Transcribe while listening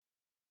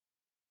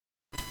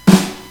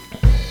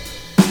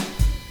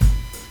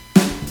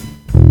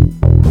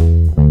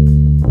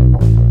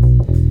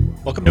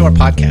Welcome to our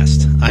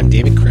podcast. I'm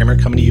David Kramer,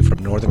 coming to you from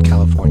Northern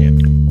California.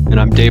 And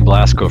I'm Dave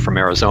Blasco from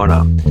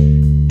Arizona.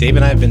 Dave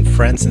and I have been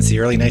friends since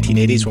the early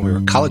 1980s when we were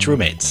college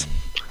roommates.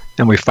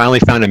 And we finally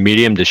found a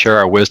medium to share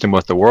our wisdom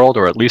with the world,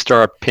 or at least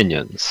our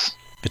opinions.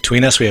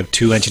 Between us, we have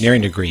 2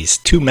 engineering degrees,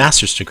 2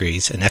 master's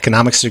degrees, an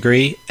economics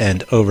degree,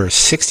 and over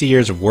 60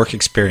 years of work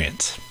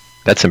experience.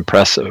 That's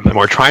impressive. And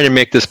we're trying to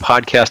make this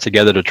podcast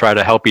together to try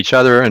to help each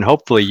other and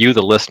hopefully you,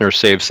 the listener,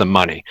 save some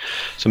money.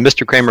 So,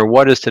 Mr. Kramer,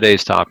 what is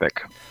today's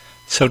topic?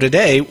 So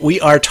today, we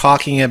are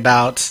talking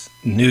about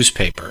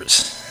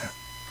newspapers,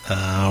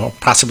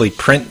 possibly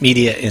print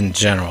media in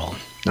general.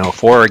 No,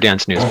 for or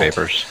against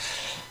newspapers?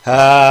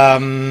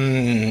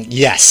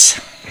 Yes.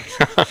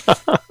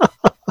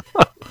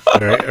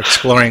 We're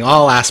exploring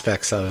all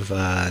aspects of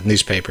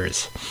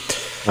newspapers.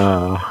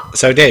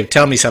 So, Dave,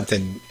 tell me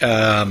something.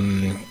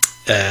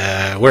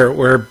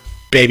 We're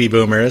baby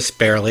boomers,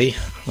 barely.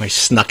 We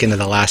snuck into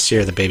the last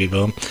year of the baby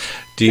boom.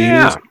 Do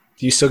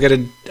you still get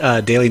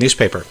a daily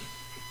newspaper?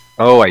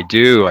 Oh, I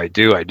do. I'm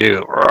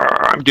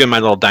doing my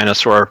little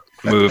dinosaur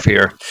move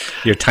here.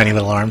 Your tiny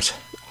little arms?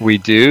 We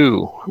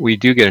do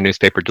get a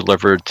newspaper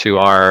delivered to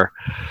our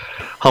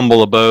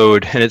humble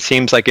abode, and it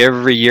seems like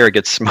every year it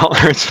gets smaller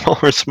and smaller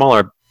and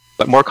smaller,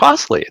 but more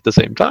costly at the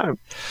same time.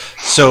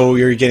 So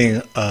you're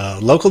getting a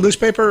local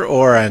newspaper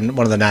or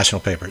one of the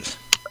national papers?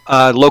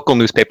 Local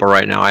newspaper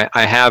right now.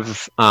 I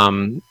have,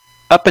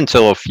 up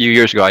until a few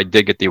years ago, I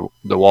did get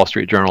the Wall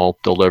Street Journal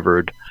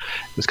delivered.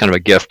 It was kind of a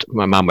gift.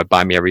 My mom would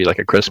buy me every like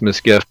a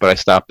Christmas gift, but I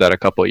stopped that a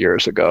couple of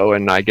years ago,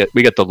 and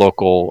we get the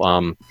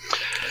local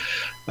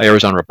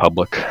Arizona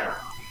Republic.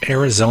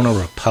 Arizona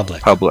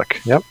Republic.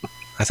 Public. Yep.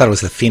 I thought it was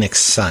the Phoenix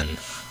Sun.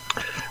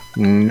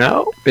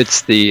 No,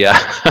 it's the... I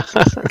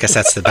guess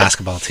that's the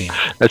basketball team.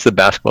 That's the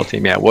basketball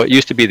team, yeah. Well, it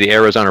used to be the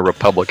Arizona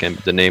Republican,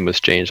 but the name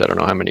was changed I don't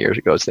know how many years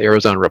ago. It's the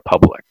Arizona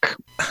Republic.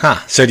 Huh.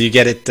 So do you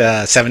get it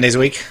 7 days a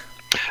week?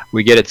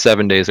 We get it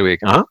 7 days a week.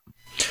 Uh-huh.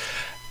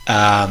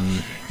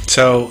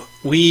 So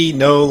we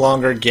no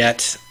longer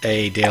get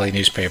a daily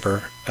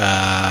newspaper.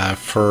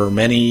 For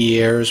many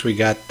years, we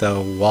got the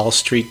Wall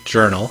Street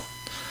Journal.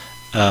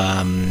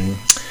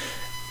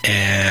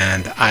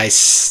 And I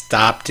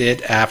stopped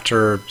it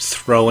after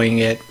throwing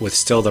it with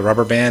still the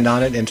rubber band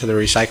on it into the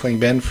recycling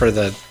bin for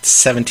the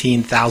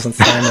 17,000th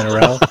time in a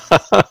row.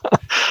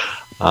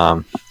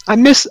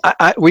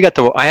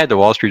 I had the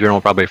Wall Street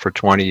Journal probably for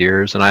 20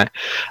 years, and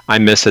I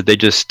miss it. They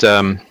just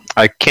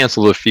I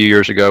canceled it a few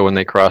years ago when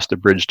they crossed the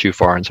bridge too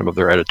far in some of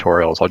their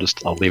editorials.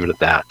 I'll leave it at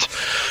that.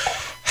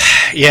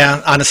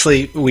 Yeah,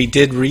 honestly, we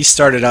did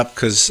restart it up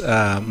because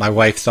my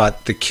wife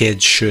thought the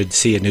kids should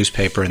see a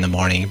newspaper in the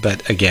morning,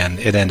 but again,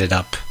 it ended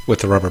up with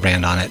the rubber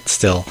band on it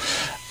still.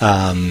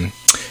 The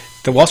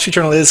Wall Street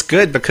Journal is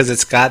good because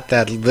it's got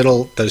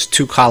those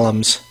 2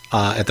 columns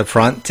at the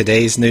front,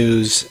 today's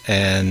news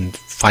and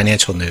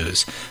financial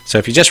news. So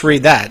if you just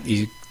read that,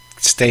 you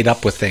stayed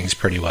up with things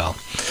pretty well.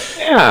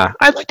 Yeah,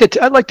 I liked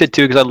it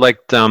too because I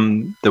liked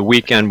the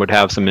weekend would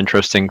have some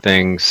interesting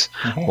things,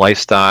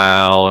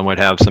 lifestyle, and would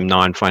have some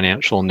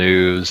non-financial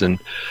news, and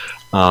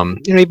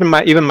even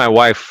my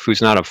wife,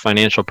 who's not a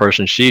financial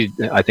person, she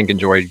I think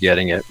enjoyed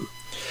getting it.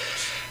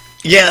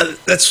 Yeah,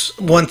 that's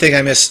one thing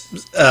I miss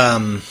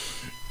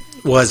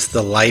was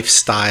the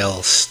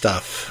lifestyle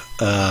stuff.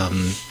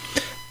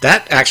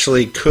 That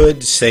actually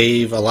could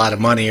save a lot of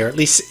money, or at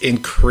least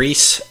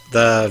increase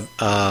the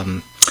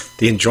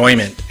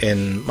enjoyment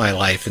in my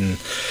life. And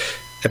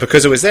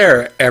because it was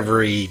there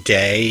every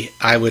day,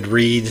 I would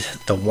read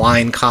the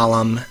wine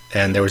column,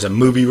 and there was a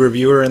movie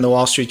reviewer in the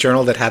Wall Street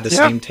Journal that had the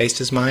same taste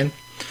as mine.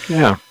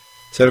 Yeah.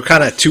 So there were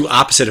kind of 2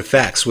 opposite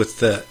effects. With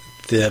the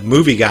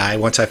movie guy,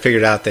 once I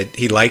figured out that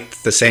he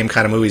liked the same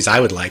kind of movies I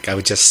would like, I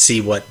would just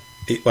see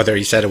whether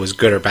he said it was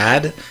good or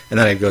bad, and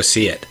then I'd go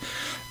see it.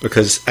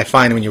 Because I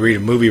find when you read a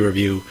movie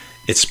review,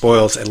 it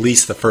spoils at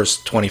least the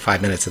first 25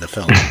 minutes of the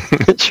film.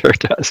 It sure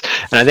does.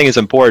 And I think it's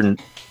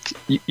important.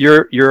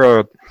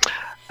 Your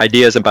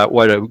ideas about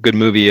what a good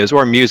movie is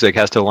or music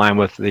has to align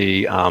with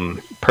the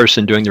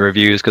person doing the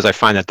reviews, because I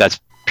find that that's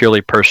purely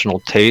personal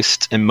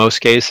taste in most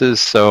cases.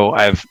 So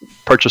I've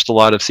purchased a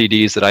lot of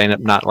CDs that I end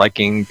up not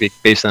liking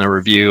based on a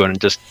review, and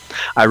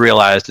I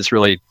realized it's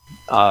really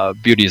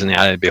beauty is in the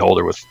eye of the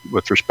beholder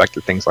with respect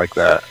to things like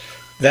that.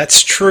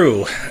 That's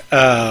true.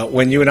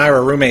 When you and I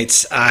were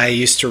roommates, I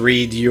used to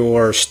read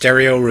your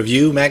Stereo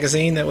Review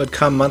magazine that would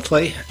come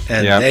monthly,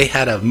 and they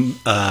had a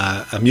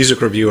music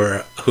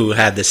reviewer who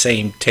had the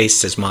same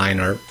taste as mine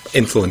or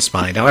influenced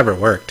mine, however it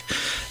worked.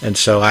 And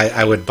so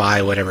I would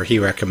buy whatever he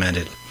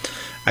recommended.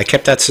 I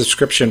kept that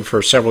subscription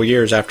for several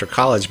years after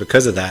college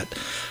because of that,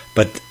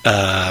 but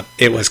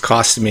it was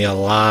costing me a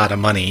lot of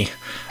money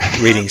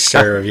reading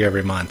Stereo Review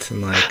every month,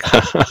 and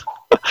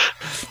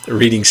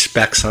reading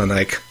specs on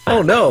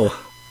oh no,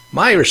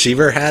 my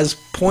receiver has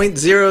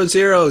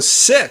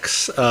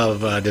 0.006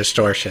 of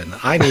distortion.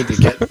 I need to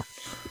get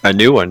a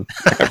new one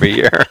every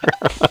year.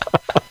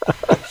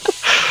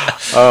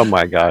 Oh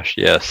my gosh,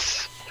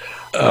 yes.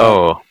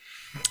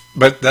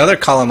 But the other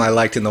column I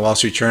liked in the Wall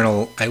Street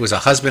Journal, it was a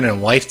husband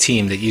and wife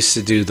team that used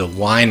to do the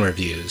wine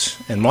reviews.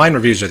 And wine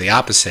reviews are the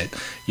opposite.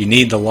 You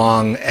need the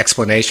long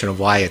explanation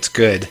of why it's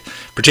good,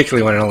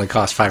 particularly when it only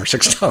costs $5 or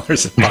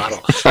 $6 a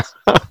bottle.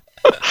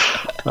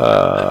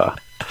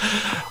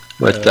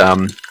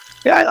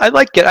 Yeah, I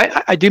like it.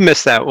 I do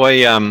miss that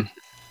way.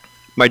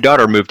 My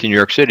daughter moved to New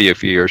York City a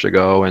few years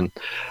ago, and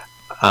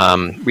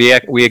we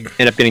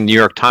ended up getting New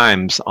York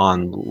Times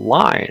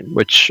online,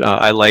 which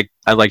I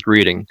liked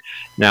reading.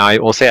 Now, I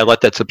will say I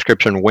let that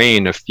subscription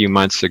wane a few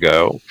months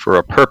ago for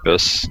a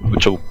purpose,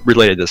 which will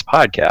relate to this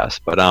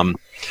podcast. But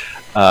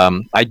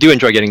I do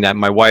enjoy getting that.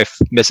 My wife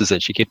misses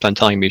it. She keeps on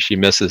telling me she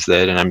misses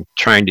it, and I'm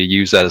trying to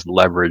use that as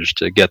leverage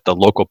to get the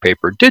local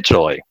paper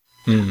digitally.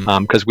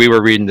 Because we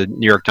were reading the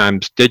New York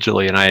Times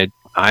digitally, and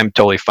I'm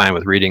totally fine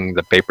with reading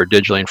the paper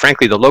digitally. And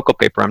frankly, the local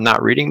paper I'm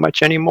not reading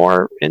much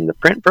anymore in the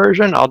print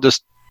version. I'll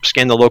just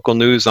scan the local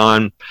news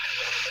on.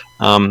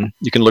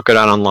 You can look it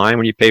out online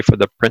when you pay for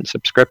the print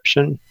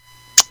subscription,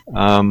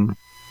 and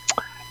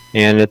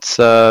it's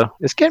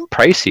getting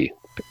pricey.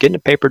 Getting the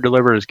paper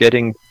delivered is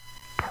getting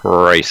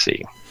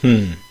pricey.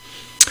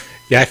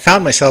 Yeah, I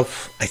found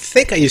myself. I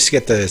think I used to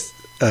get the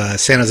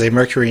San Jose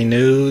Mercury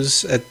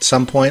News at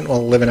some point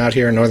while living out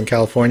here in Northern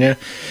California,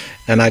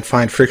 and I'd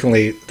find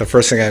frequently the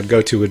first thing I'd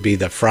go to would be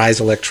the Fry's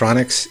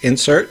Electronics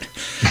insert.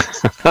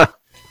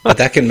 But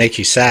that can make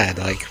you sad.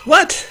 Like,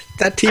 what?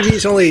 That TV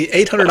is only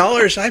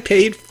 $800. I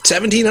paid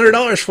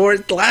 $1,700 for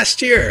it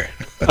last year.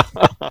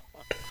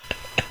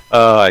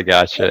 Oh, I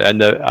gotcha.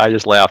 And I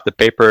just laugh. The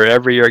paper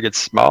every year gets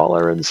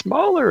smaller and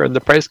smaller, and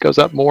the price goes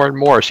up more and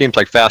more. It seems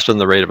like faster than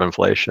the rate of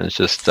inflation. It's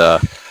just,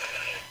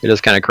 it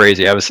is kind of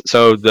crazy.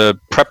 So the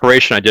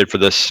preparation I did for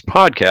this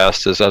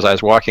podcast is as I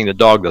was walking the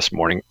dog this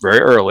morning, very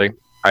early,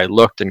 I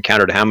looked and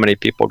counted how many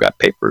people got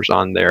papers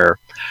on their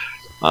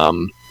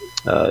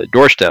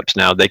doorsteps.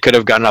 Now, they could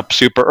have gotten up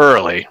super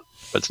early,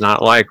 but it's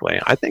not likely.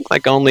 I think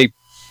like only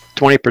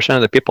 20%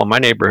 of the people in my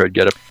neighborhood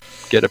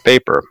get a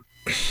paper.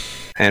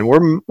 And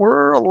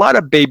we're a lot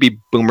of baby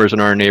boomers in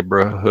our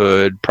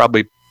neighborhood,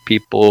 probably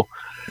people,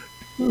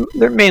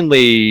 they're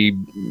mainly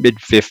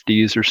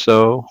mid-50s or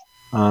so.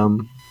 So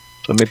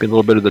maybe a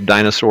little bit of the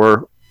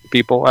dinosaur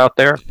people out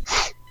there.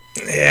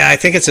 Yeah, I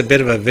think it's a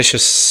bit of a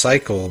vicious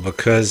cycle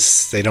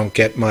because they don't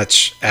get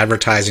much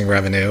advertising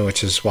revenue,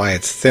 which is why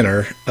it's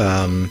thinner.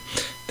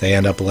 They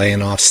end up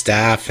laying off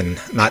staff and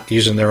not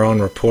using their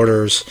own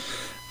reporters.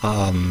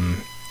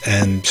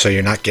 And so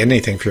you're not getting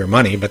anything for your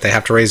money, but they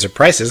have to raise their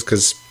prices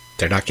because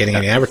they're not getting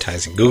any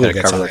advertising. Google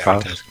gets all the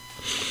advertising.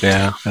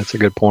 Yeah, that's a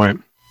good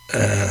point.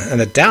 And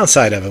the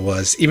downside of it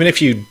was, even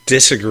if you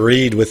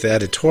disagreed with the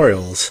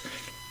editorials,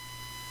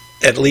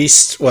 at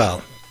least,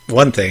 well,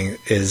 one thing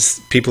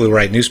is people who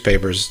write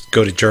newspapers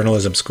go to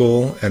journalism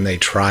school and they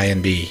try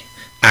and be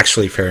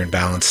actually fair and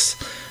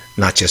balanced,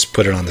 not just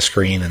put it on the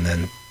screen and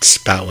then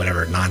spout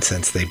whatever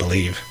nonsense they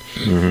believe.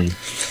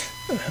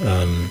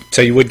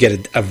 So you would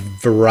get a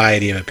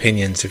variety of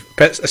opinions,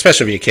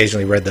 especially if you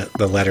occasionally read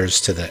the letters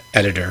to the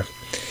editor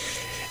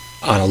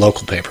on a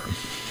local paper.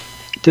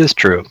 It is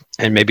true.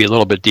 And maybe a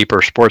little bit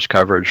deeper sports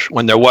coverage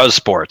when there was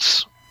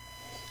sports.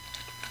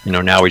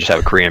 Now we just have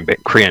a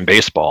Korean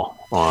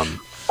baseball.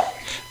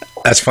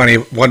 That's funny.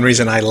 One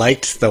reason I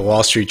liked the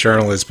Wall Street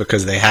Journal is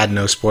because they had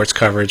no sports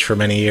coverage for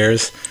many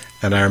years.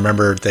 And I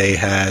remember they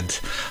had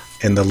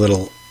in the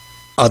little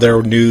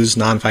other news,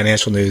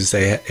 non-financial news,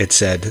 it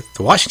said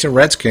the Washington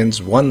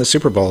Redskins won the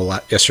Super Bowl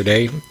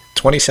yesterday,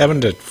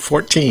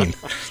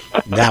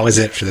 27-14. That was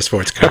it for the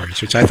sports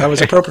coverage, which I thought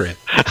was appropriate.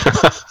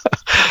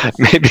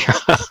 Maybe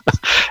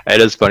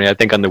it is funny. I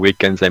think on the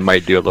weekends they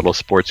might do a little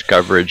sports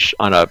coverage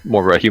on a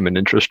more of a human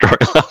interest story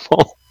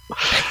level.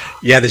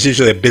 Yeah, there's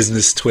usually a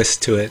business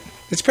twist to it.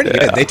 It's pretty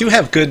good. They do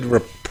have good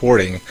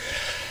reporting.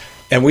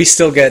 And we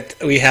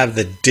have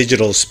the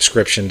digital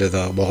subscription to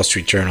the Wall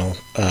Street Journal.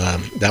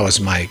 That was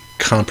my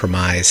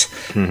compromise.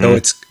 Though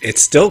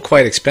it's still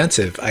quite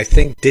expensive. I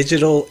think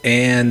digital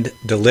and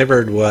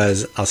delivered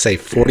was, I'll say,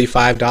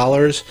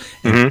 $45.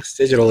 And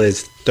digital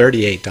is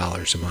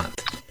 $38 a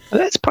month. Well,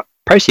 that's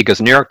pricey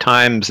because New York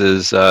Times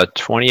is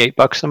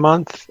 $28 a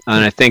month.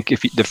 And I think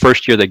the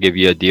first year they give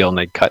you a deal and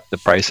they cut the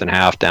price in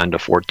half down to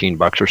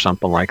 $14 or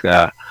something like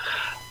that.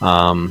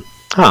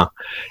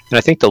 And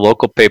I think the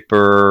local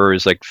paper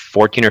is like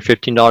 $14 or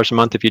 $15 a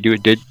month if you do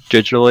it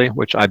digitally,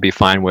 which I'd be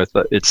fine with.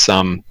 It's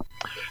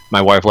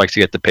my wife likes to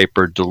get the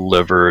paper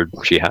delivered.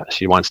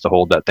 She wants to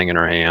hold that thing in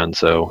her hand,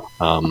 so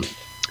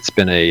it's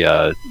been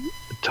a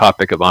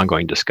topic of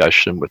ongoing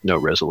discussion with no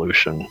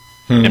resolution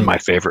in my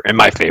favor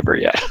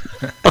yet.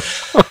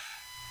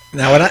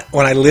 Now,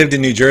 when I lived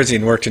in New Jersey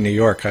and worked in New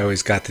York, I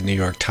always got the New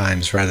York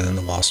Times rather than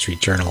the Wall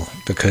Street Journal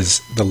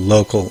because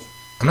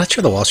I'm not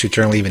sure the Wall Street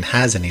Journal even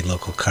has any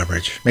local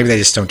coverage. Maybe they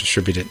just don't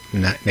distribute it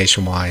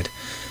nationwide.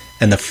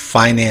 And the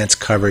finance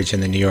coverage in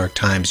the New York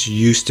Times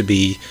used to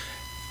be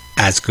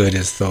as good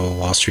as the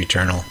Wall Street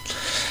Journal.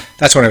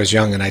 That's when I was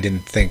young and I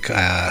didn't think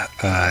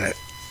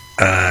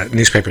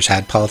newspapers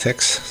had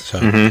politics.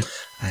 So,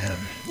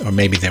 or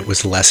maybe that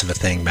was less of a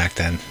thing back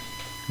then.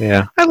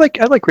 Yeah, I like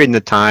reading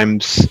the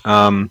Times.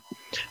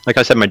 Like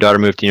I said, my daughter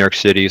moved to New York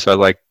City, so I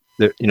like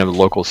the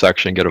local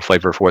section, get a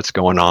flavor for what's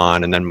going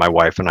on, and then my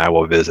wife and I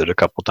will visit a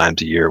couple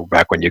times a year.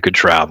 Back when you could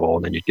travel,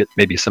 and then you get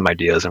maybe some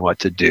ideas on what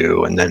to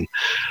do. And then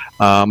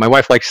my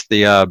wife likes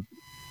the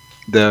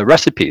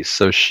recipes,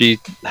 so she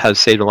has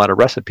saved a lot of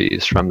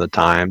recipes from the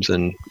Times,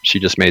 and she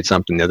just made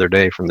something the other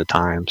day from the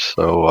Times.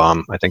 So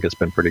I think it's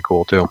been pretty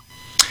cool too.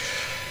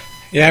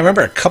 Yeah, I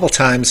remember a couple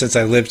times since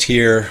I lived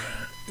here,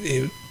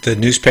 the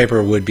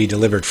newspaper would be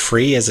delivered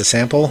free as a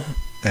sample,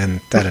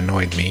 and that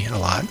annoyed me a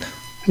lot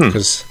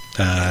because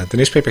the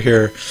newspaper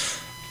here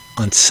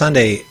on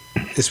Sunday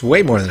is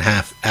way more than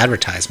half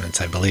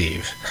advertisements, I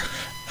believe.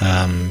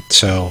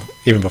 So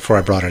even before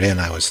I brought it in,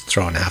 I was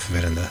throwing half of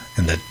it in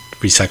the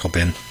recycle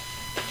bin.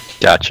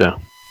 Gotcha.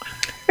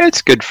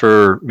 It's good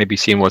for maybe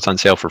seeing what's on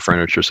sale for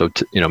furniture. So,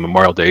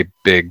 Memorial Day,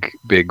 big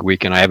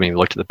weekend. I haven't even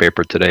looked at the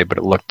paper today, but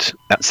it looked,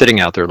 sitting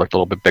out there, looked a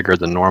little bit bigger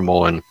than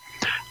normal. And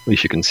at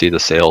least you can see the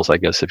sales, I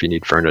guess, if you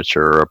need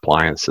furniture or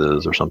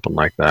appliances or something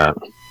like that.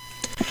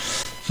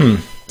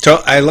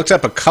 So I looked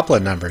up a couple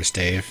of numbers,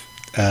 Dave.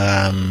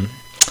 The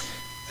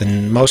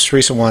most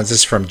recent ones, this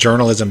is from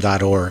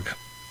journalism.org.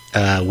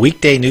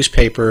 Weekday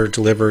newspaper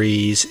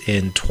deliveries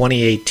in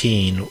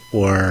 2018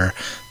 were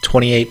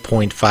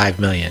 28.5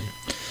 million.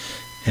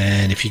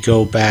 And if you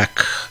go back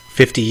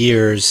 50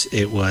 years,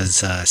 it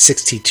was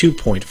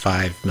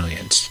 62.5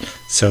 million.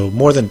 So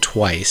more than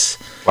twice.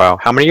 Wow.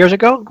 How many years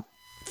ago?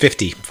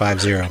 50,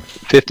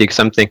 50, because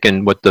I'm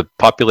thinking what the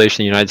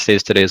population of the United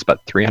States today is about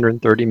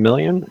 330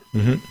 million.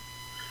 Mm-hmm.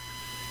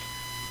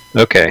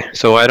 Okay,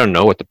 so I don't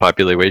know what the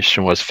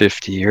population was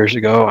 50 years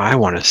ago. I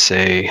want to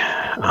say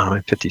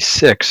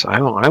 56. I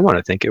want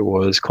to think it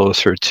was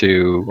closer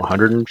to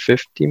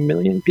 150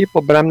 million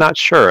people, but I'm not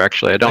sure,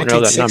 actually. I don't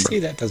know that number.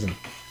 That doesn't...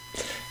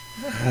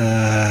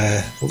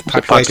 the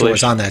population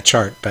was on that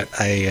chart, but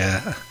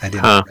I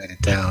didn't write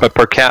it down. But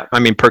per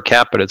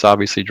capita, it's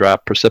obviously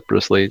dropped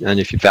precipitously, and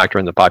if you factor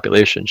in the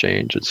population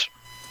change, it's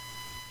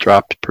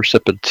dropped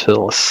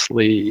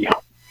precipitously.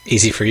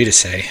 Easy for you to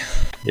say.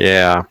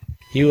 Yeah.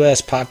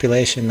 U.S.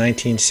 population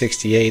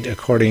 1968,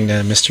 according to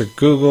Mr.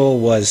 Google,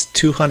 was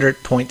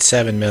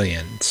 200.7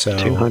 million. So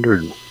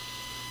 200.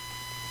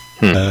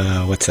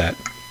 What's that?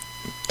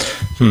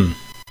 So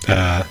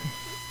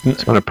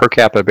on a per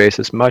capita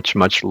basis, much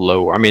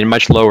lower. I mean,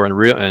 much lower in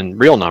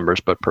real numbers,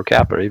 but per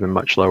capita even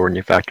much lower when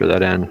you factor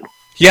that in.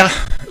 Yeah,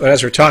 but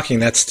as we're talking,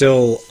 that's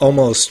still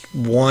almost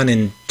 1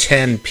 in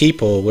 10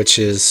 people, which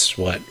is,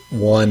 1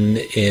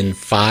 in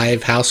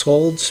 5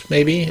 households,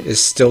 maybe,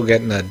 is still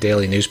getting a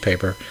daily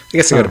newspaper. I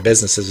guess they go to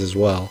businesses as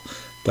well,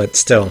 but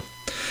still.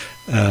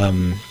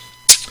 I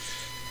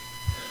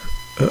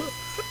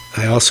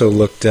also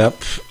looked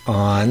up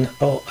on,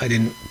 I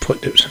didn't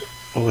put it,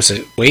 what was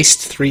it,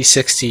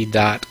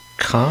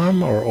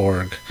 waste360.com or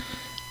org?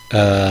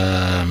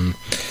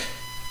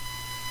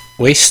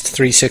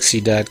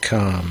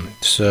 Waste360.com.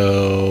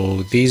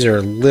 So these are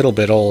a little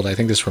bit old. I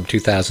think this is from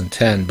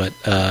 2010, but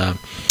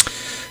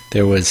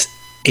there was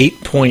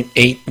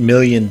 8.8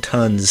 million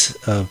tons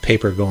of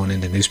paper going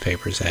into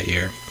newspapers that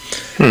year.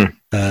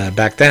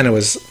 Back then,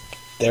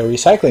 their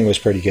recycling was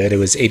pretty good. It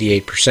was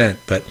 88%,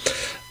 but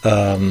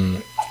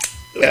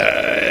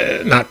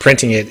not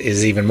printing it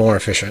is even more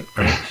efficient.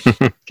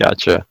 Right?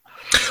 Gotcha.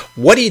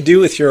 What do you do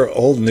with your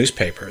old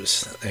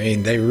newspapers? I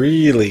mean, they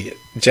really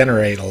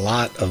generate a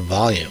lot of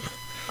volume.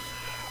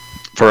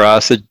 For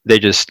us, they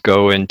just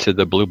go into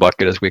the blue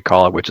bucket, as we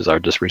call it, which is our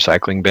just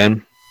recycling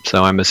bin.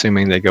 So I'm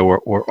assuming they go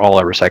where all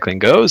our recycling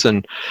goes,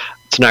 and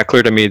it's not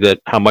clear to me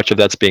that how much of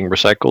that's being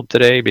recycled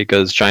today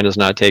because China's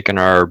not taking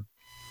our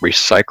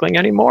recycling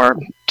anymore.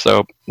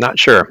 So not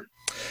sure.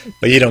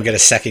 But you don't get a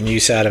second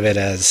use out of it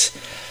as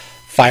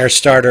fire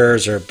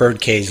starters or bird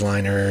cage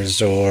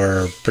liners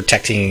or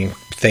protecting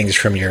things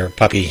from your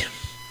puppy?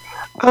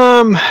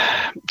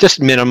 Just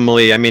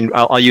minimally. I mean,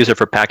 I'll use it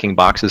for packing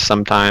boxes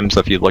sometimes.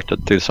 If you looked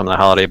through some of the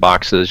holiday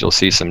boxes, you'll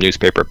see some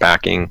newspaper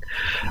packing.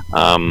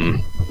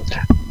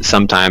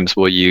 Sometimes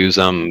we'll use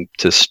them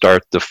to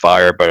start the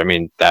fire, but I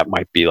mean, that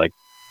might be like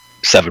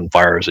 7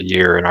 fires a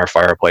year in our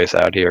fireplace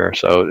out here.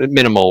 So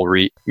minimal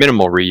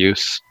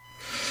reuse.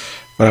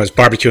 When I was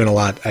barbecuing a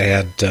lot, I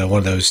had one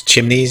of those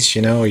chimneys,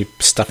 you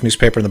stuff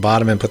newspaper in the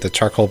bottom and put the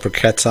charcoal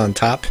briquettes on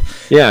top.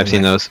 Yeah, I've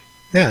seen those.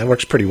 Yeah, it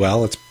works pretty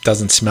well. It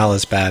doesn't smell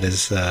as bad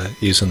as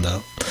using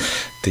the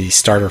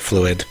starter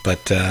fluid,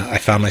 but I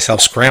found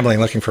myself scrambling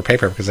looking for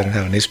paper because I didn't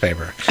have a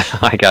newspaper.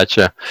 I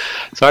gotcha.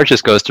 So ours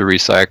just goes to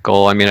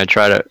recycle. I mean,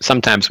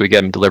 sometimes we get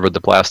them delivered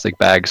the plastic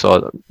bags,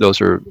 so those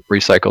are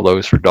recycle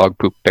those for dog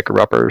poop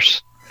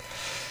picker-uppers.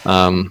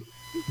 So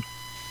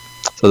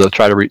they'll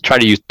try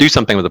to do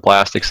something with the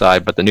plastic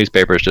side, but the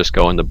newspapers just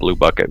go in the blue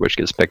bucket, which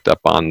gets picked up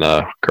on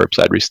the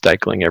curbside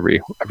recycling every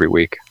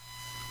week.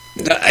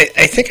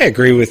 I think I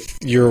agree with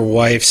your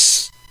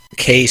wife's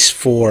case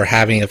for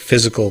having a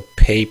physical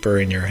paper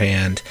in your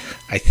hand.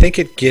 I think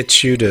it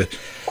gets you to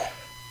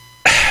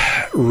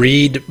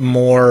read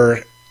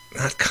more,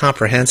 not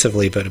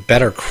comprehensively, but a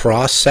better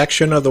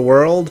cross-section of the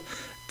world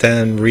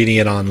than reading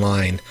it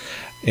online.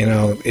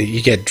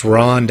 You get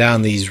drawn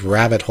down these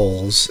rabbit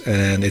holes,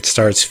 and it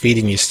starts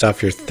feeding you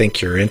stuff you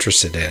think you're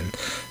interested in.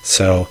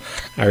 So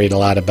I read a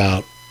lot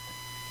about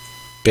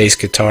bass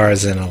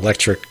guitars and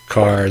electric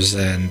cars,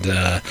 and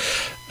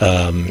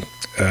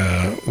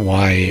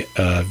why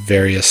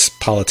various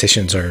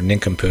politicians are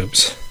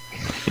nincompoops.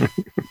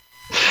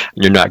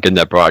 You're not getting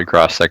that broad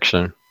cross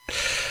section.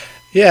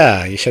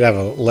 Yeah, you should have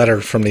a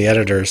letter from the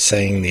editor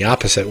saying the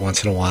opposite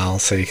once in a while,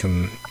 so you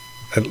can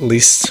at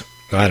least,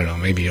 I don't know,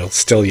 maybe you'll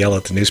still yell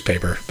at the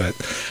newspaper, but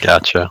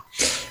gotcha.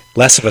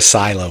 Less of a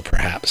silo,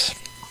 perhaps.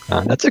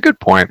 That's a good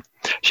point.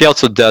 She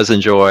also does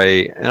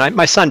enjoy, and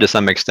my son to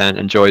some extent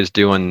enjoys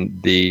doing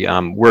the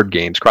word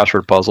games,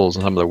 crossword puzzles,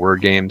 and some of the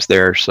word games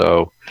there.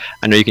 So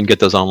I know you can get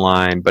those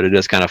online, but it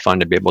is kind of fun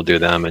to be able to do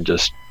them and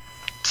just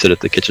sit at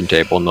the kitchen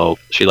table. And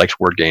she likes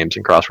word games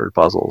and crossword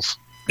puzzles.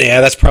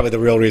 Yeah, that's probably the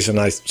real reason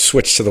I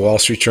switched to the Wall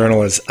Street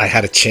Journal is I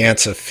had a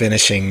chance of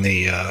finishing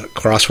the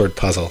crossword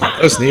puzzle.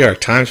 Those New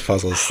York Times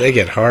puzzles, they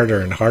get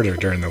harder and harder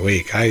during the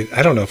week. I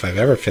don't know if I've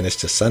ever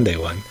finished a Sunday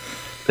one.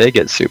 They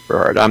get super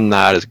hard. I'm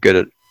not as good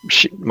at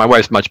my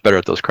wife's much better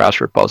at those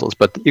crossword puzzles,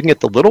 but you can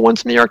get the little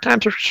ones in the New York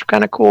Times, which are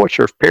kind of cool, which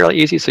are fairly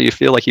easy, so you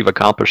feel like you've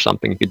accomplished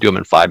something. You can do them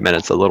in 5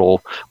 minutes. The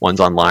little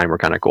ones online were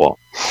kind of cool.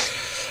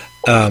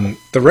 The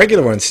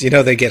regular ones,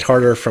 they get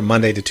harder from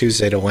Monday to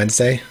Tuesday to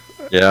Wednesday.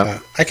 Yeah.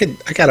 I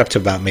got up to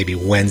about maybe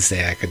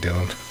Wednesday I could do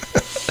them.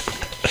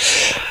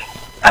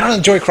 I don't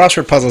enjoy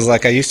crossword puzzles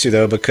like I used to,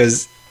 though,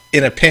 because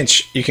in a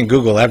pinch, you can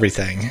Google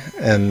everything.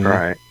 And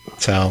right.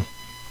 So...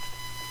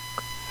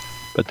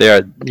 But they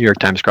are New York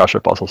Times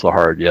crossword puzzles are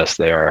hard. Yes,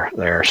 they are.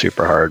 They are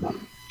super hard.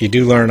 You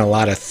do learn a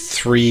lot of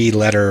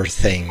 3-letter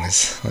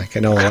things. Like I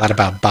know a lot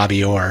about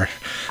Bobby Orr.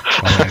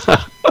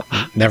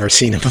 I've never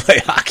seen him play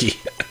hockey.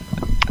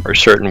 Or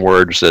certain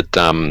words that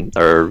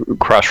are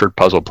crossword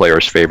puzzle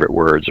players' favorite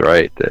words,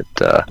 right?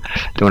 That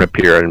don't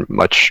appear in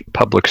much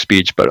public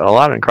speech, but a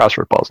lot in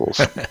crossword puzzles.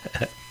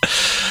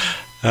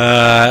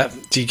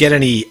 Do you get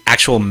any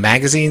actual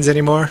magazines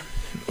anymore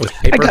with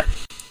paper?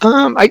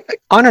 I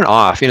on and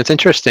off. It's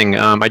interesting.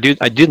 I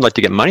did like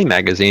to get Money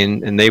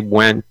Magazine, and they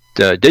went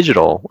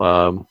digital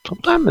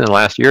sometime in the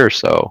last year or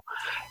so.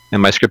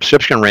 And my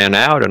subscription ran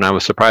out, and I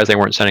was surprised they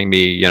weren't sending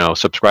me,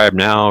 subscribe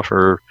now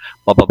for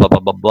blah blah blah blah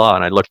blah blah.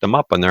 And I looked them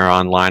up, and they're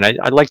online.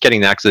 I like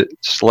getting that because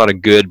it's just a lot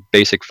of good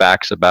basic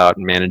facts about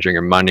managing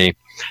your money.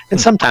 And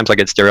sometimes I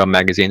get stereo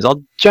magazines.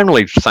 I'll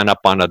generally sign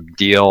up on a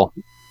deal.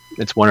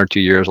 It's 1 or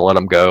 2 years. I'll let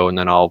them go, and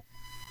then I'll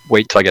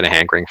wait till I get a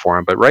hankering for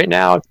them. But right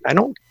now, I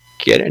don't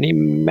get any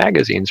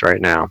magazines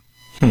right now.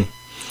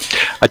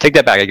 I take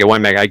that back. I get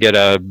one I get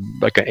an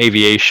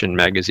aviation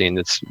magazine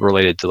that's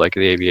related to the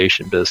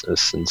aviation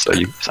business, and so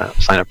you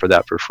sign up for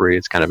that for free.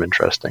 It's kind of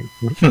interesting.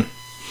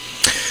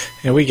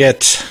 And we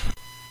get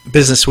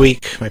Business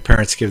Week. My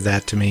parents give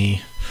that to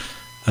me.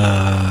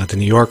 The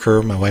New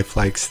Yorker. My wife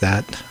likes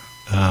that.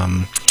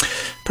 Problem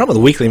with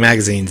the weekly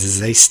magazines is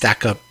they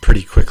stack up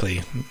pretty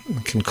quickly.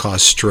 It can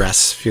cause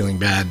stress, feeling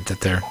bad that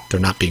they're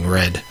not being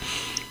read.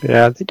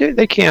 Yeah, they do.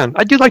 They can.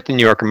 I do like the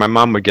New Yorker. My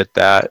mom would get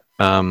that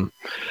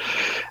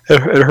at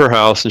her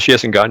house, and she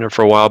hasn't gotten it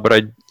for a while.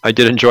 But I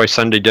did enjoy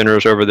Sunday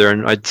dinners over there,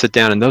 and I'd sit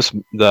down, and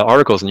the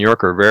articles in the New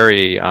Yorker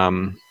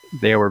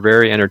were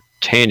very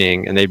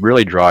entertaining, and they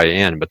really draw you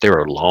in. But they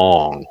were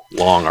long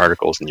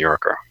articles in the New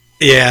Yorker.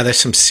 Yeah, there's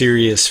some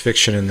serious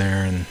fiction in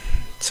there, and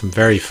some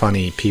very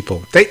funny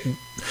people.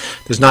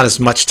 There's not as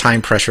much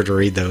time pressure to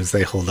read those.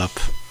 They hold up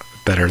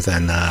better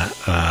than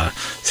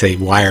say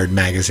Wired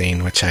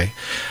magazine, which I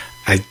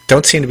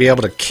don't seem to be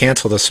able to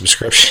cancel the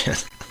subscription.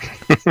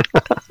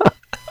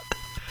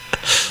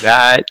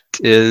 That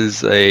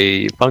is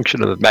a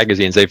function of the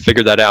magazines. They've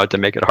figured that out to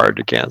make it hard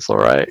to cancel,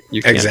 right?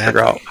 You can't figure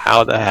out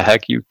how the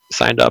heck you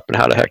signed up and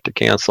how the heck to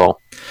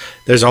cancel.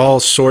 There's all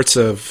sorts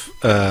of,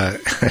 or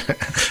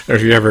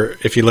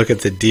if you look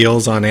at the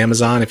deals on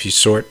Amazon, if you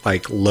sort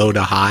low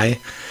to high,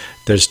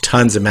 there's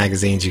tons of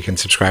magazines you can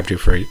subscribe to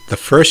for the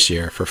first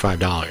year for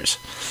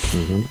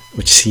 $5,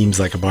 which seems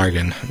like a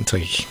bargain until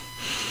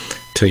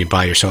you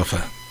buy yourself a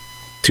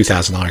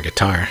 $2,000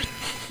 guitar.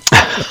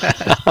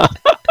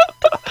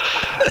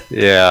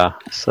 Yeah.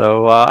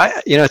 So,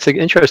 it's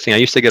interesting. I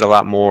used to get a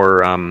lot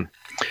more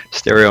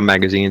stereo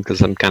magazines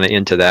because I'm kind of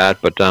into that.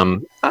 But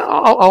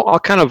I'll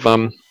kind of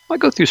I'll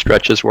go through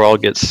stretches where I'll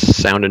get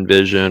Sound and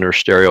Vision or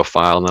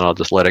Stereophile, and then I'll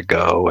just let it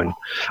go and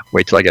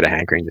wait till I get a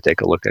hankering to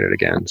take a look at it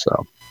again.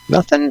 So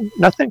nothing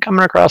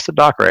coming across the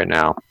dock right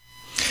now.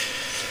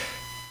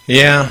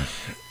 Yeah,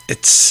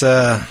 it's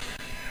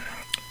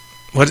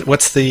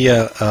what's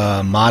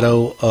the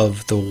motto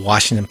of the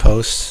Washington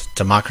Post?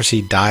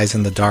 Democracy dies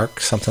in the dark,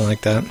 something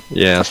like that.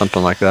 Yeah,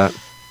 something like that.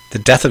 The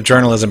death of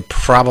journalism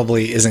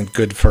probably isn't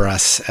good for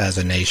us as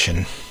a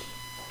nation.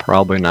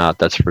 Probably not,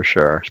 that's for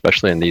sure.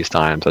 Especially in these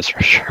times, that's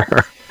for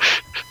sure.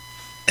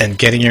 And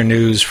getting your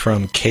news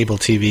from cable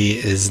TV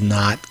is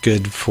not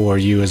good for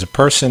you as a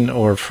person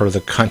or for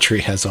the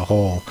country as a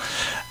whole.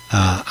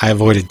 I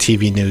avoided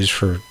TV news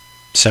for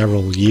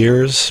several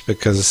years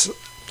because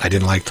I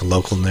didn't like the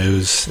local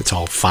news. It's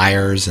all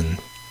fires and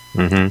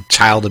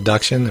child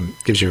abduction.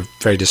 It gives you a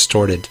very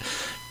distorted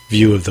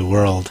view of the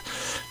world.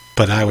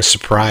 But I was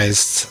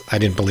surprised. I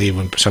didn't believe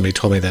when somebody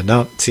told me that,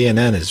 no,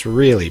 CNN is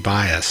really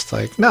biased.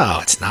 Like, no,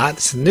 it's not.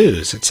 It's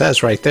news. It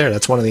says right there.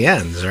 That's one of the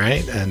ends,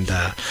 right? And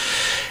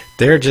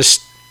they're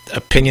just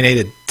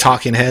opinionated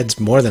talking heads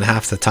more than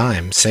half the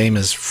time. Same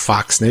as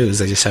Fox News.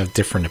 They just have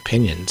different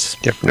opinions.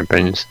 Different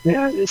opinions.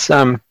 Yeah, it's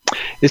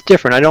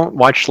different. I don't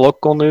watch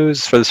local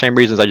news for the same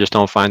reasons. I just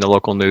don't find the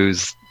local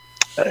news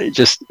it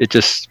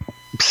just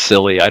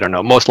silly. I don't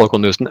know. Most local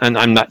news, and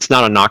it's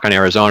not a knock on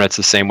Arizona. It's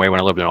the same way when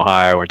I lived in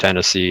Ohio or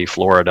Tennessee,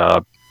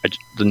 Florida.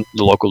 The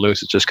local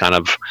news is just kind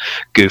of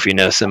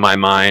goofiness in my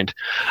mind.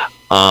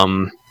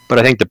 But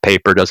I think the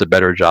paper does a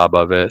better job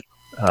of it.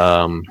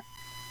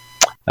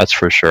 That's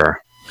for sure.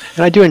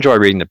 And I do enjoy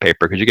reading the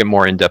paper because you get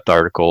more in-depth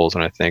articles.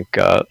 And I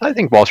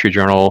think Wall Street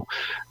Journal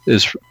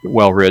is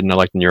well written. I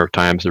like the New York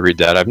Times to read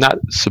that. I've not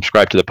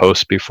subscribed to the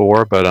Post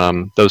before, but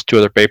those two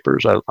other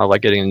papers, I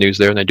like getting the news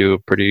there, and they do a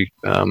pretty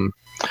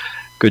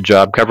good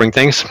job covering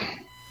things.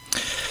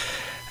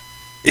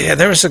 Yeah,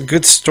 there was a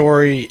good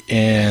story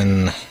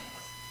in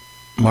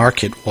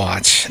Market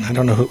Watch, and I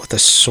don't know what the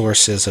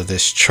source is of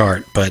this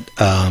chart, but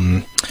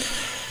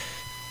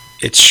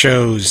it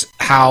shows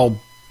how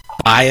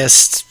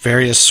biased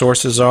various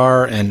sources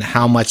are and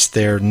how much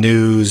they're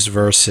news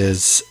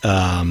versus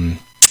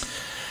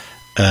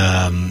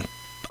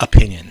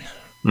opinion.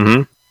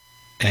 Mm-hmm.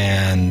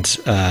 And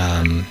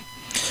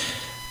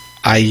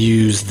I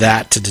use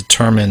that to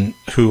determine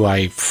who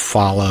I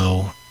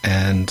follow.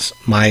 And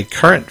my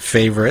current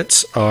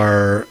favorites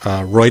are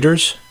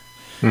Reuters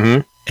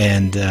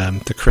and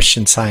the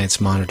Christian Science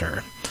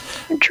Monitor.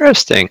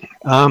 Interesting.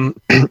 We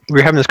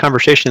were having this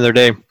conversation the other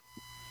day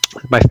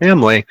with my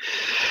family.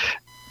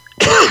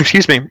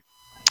 Excuse me.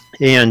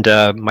 And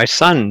my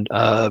son,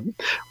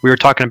 we were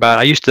talking about,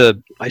 I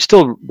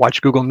still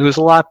watch Google News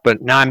a lot,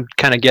 but now I'm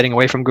kind of getting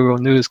away from Google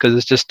News because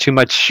it's just too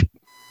much.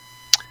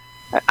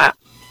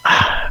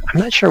 I'm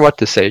not sure what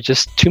to say,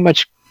 just too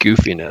much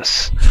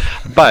goofiness.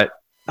 But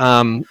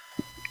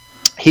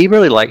he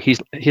really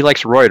he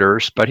likes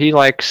Reuters, but he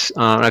likes,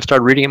 I've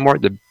started reading it more,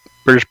 the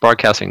British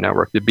Broadcasting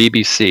Network, the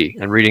BBC,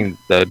 and reading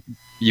the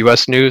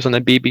U.S. news on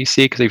the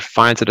BBC because he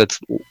finds that it's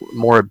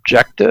more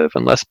objective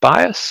and less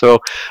biased. So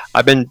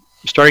I've been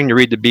starting to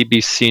read the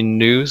BBC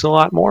News a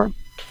lot more.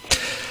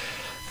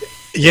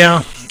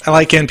 Yeah, I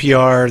like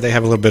NPR. They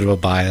have a little bit of a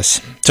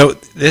bias. So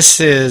there's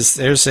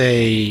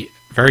a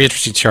very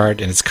interesting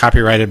chart, and it's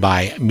copyrighted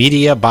by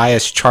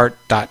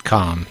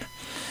MediaBiasChart.com.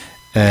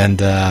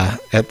 And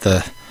at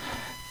the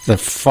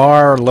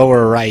far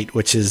lower right,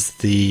 which is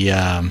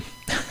the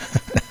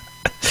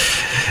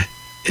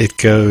it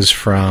goes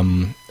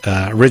from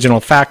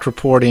original fact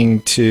reporting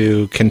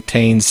to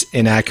contains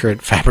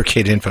inaccurate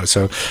fabricated info.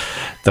 So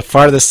the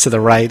farthest to the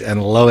right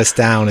and lowest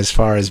down as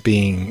far as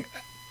being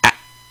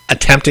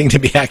attempting to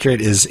be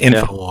accurate is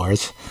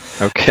InfoWars.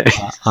 Yeah. Okay.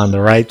 On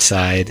the right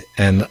side.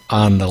 And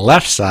on the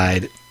left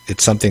side,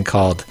 it's something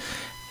called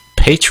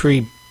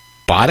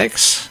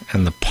Patribotics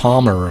and the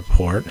Palmer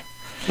Report.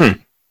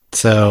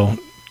 So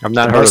I've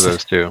not heard of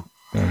those two.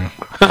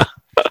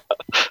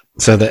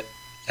 So the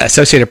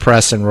Associated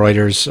Press and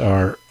Reuters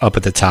are up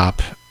at the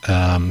top.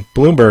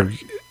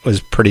 Bloomberg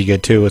was pretty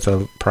good too, with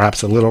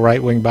perhaps a little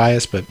right-wing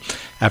bias, but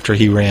after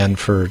he ran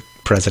for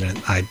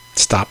president, I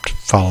stopped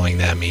following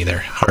them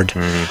either.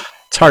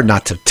 It's hard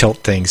not to tilt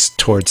things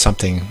towards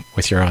something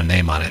with your own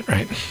name on it,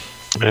 right?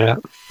 Yeah.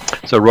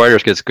 So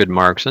Reuters gets good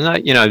marks, and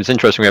it's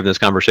interesting. We had this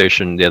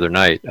conversation the other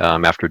night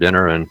after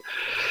dinner, and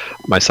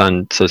my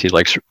son says he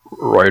likes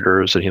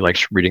Reuters and he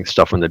likes reading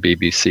stuff on the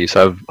BBC.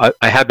 So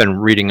I have been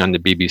reading on the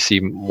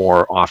BBC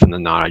more often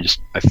than not.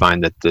 I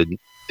find that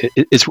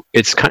it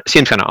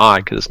seems kind of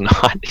odd because it's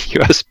not a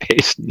U.S.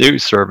 based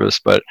news service,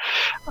 but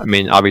I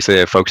mean, obviously they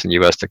have folks in the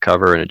U.S. to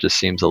cover, and it just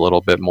seems a little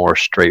bit more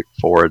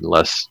straightforward and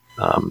less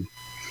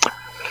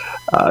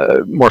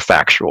more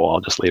factual.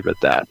 I'll just leave it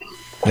at that.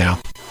 Yeah.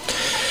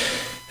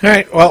 All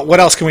right. Well,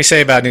 what else can we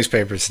say about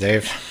newspapers,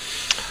 Dave?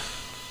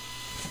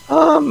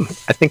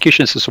 I think you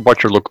should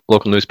support your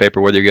local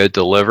newspaper, whether you get it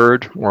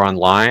delivered or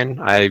online.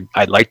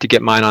 I'd like to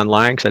get mine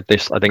online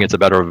because I think it's a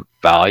better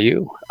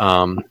value.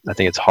 I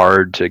think it's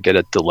hard to get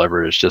it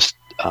delivered. It's just,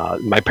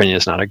 in my opinion,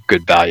 it's not a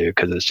good value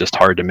because it's just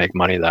hard to make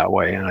money that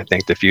way. And I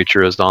think the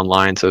future is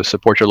online. So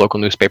support your local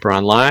newspaper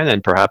online,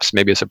 and perhaps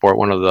maybe support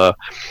one of the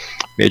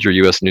major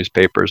U.S.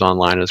 newspapers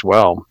online as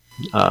well.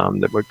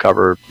 That would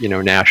cover,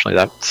 nationally.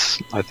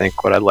 That's, I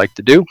think, what I'd like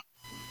to do.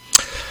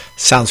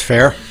 Sounds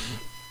fair.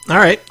 All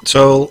right,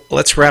 so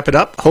let's wrap it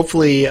up.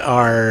 Hopefully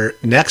our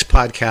next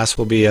podcast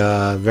will be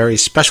a very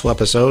special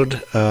episode.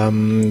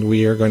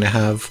 We are going to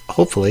have,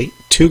 hopefully,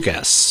 2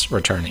 guests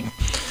returning.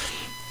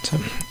 So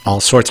all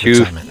sorts of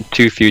excitement.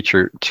 Two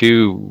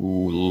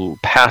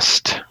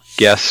past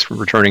guests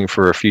returning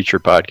for a future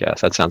podcast.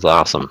 That sounds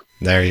awesome.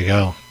 There you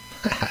go.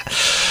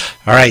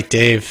 All right,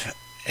 Dave.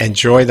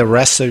 Enjoy the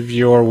rest of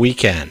your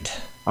weekend.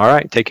 All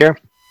right. Take care.